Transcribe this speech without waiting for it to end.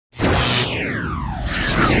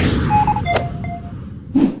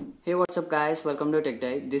what's up guys, welcome to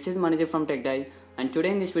TECHDYE. This is Manoj from TECHDYE, and today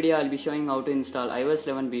in this video I'll be showing how to install iOS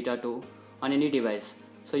 11 Beta 2 on any device.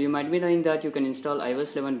 So you might be knowing that you can install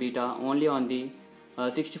iOS 11 Beta only on the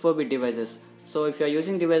 64-bit devices. So if you are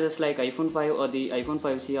using devices like iPhone 5 or the iPhone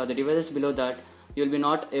 5C or the devices below that, you'll be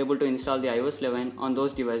not able to install the iOS 11 on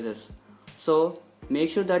those devices. So make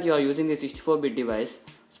sure that you are using the 64-bit device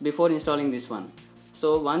before installing this one.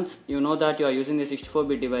 So once you know that you are using the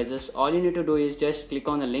 64-bit devices, all you need to do is just click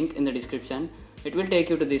on the link in the description. It will take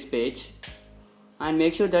you to this page, and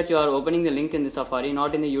make sure that you are opening the link in the Safari,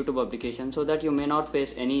 not in the YouTube application, so that you may not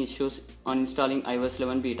face any issues on installing iOS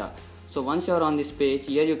 11 beta. So once you are on this page,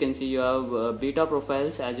 here you can see you have beta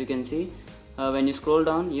profiles. As you can see, when you scroll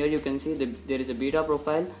down here, you can see there is a beta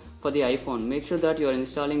profile for the iPhone. Make sure that you are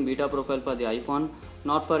installing beta profile for the iPhone,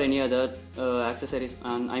 not for any other accessories,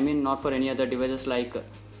 and I mean not for any other devices like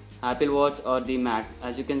Apple Watch or the Mac.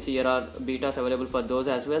 As you can see, here are betas available for those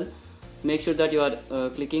as well. Make sure that you are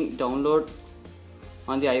clicking download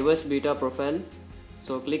on the iOS beta profile.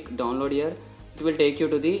 So click download here. It will take you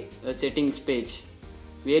to the settings page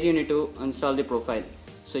where you need to install the profile.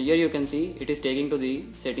 So here you can see it is taking to the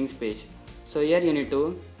settings page. So here you need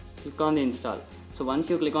to click on the install. So once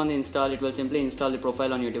you click on the install, it will simply install the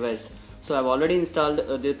profile on your device. So I've already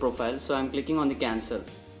installed the profile, so I'm clicking on the cancel.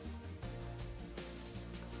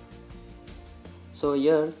 So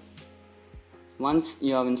here, once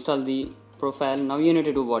you have installed the profile, now you need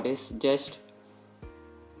to do what is just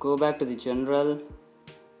go back to the general,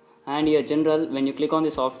 and here general, when you click on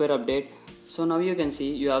the software update, so now you can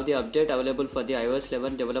see you have the update available for the iOS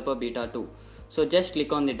 11 developer beta 2. So just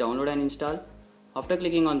click on the download and install. After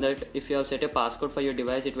clicking on that, if you have set a passcode for your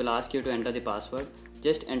device, it will ask you to enter the password.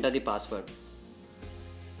 Just enter the password.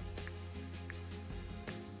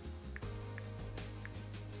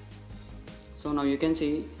 So now you can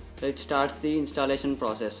see it starts the installation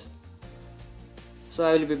process. So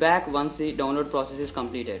I will be back once the download process is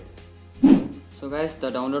completed. So guys,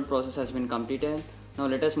 the download process has been completed. Now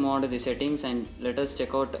let us move on to the settings and let us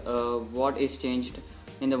check out what is changed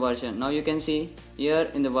in the version. Now you can see here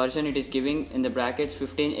in the version it is giving in the brackets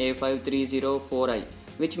 15A5304i,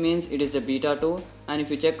 which means it is a beta 2, and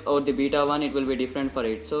if you check out the beta 1, it will be different for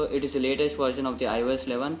it. So it is the latest version of the iOS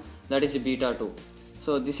 11, that is the beta 2.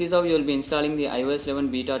 So this is how you will be installing the iOS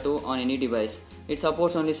 11 beta 2 on any device. It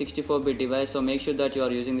supports only 64-bit device, so make sure that you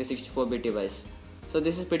are using the 64-bit device. So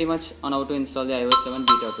this is pretty much on how to install the iOS 11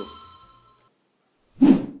 beta 2.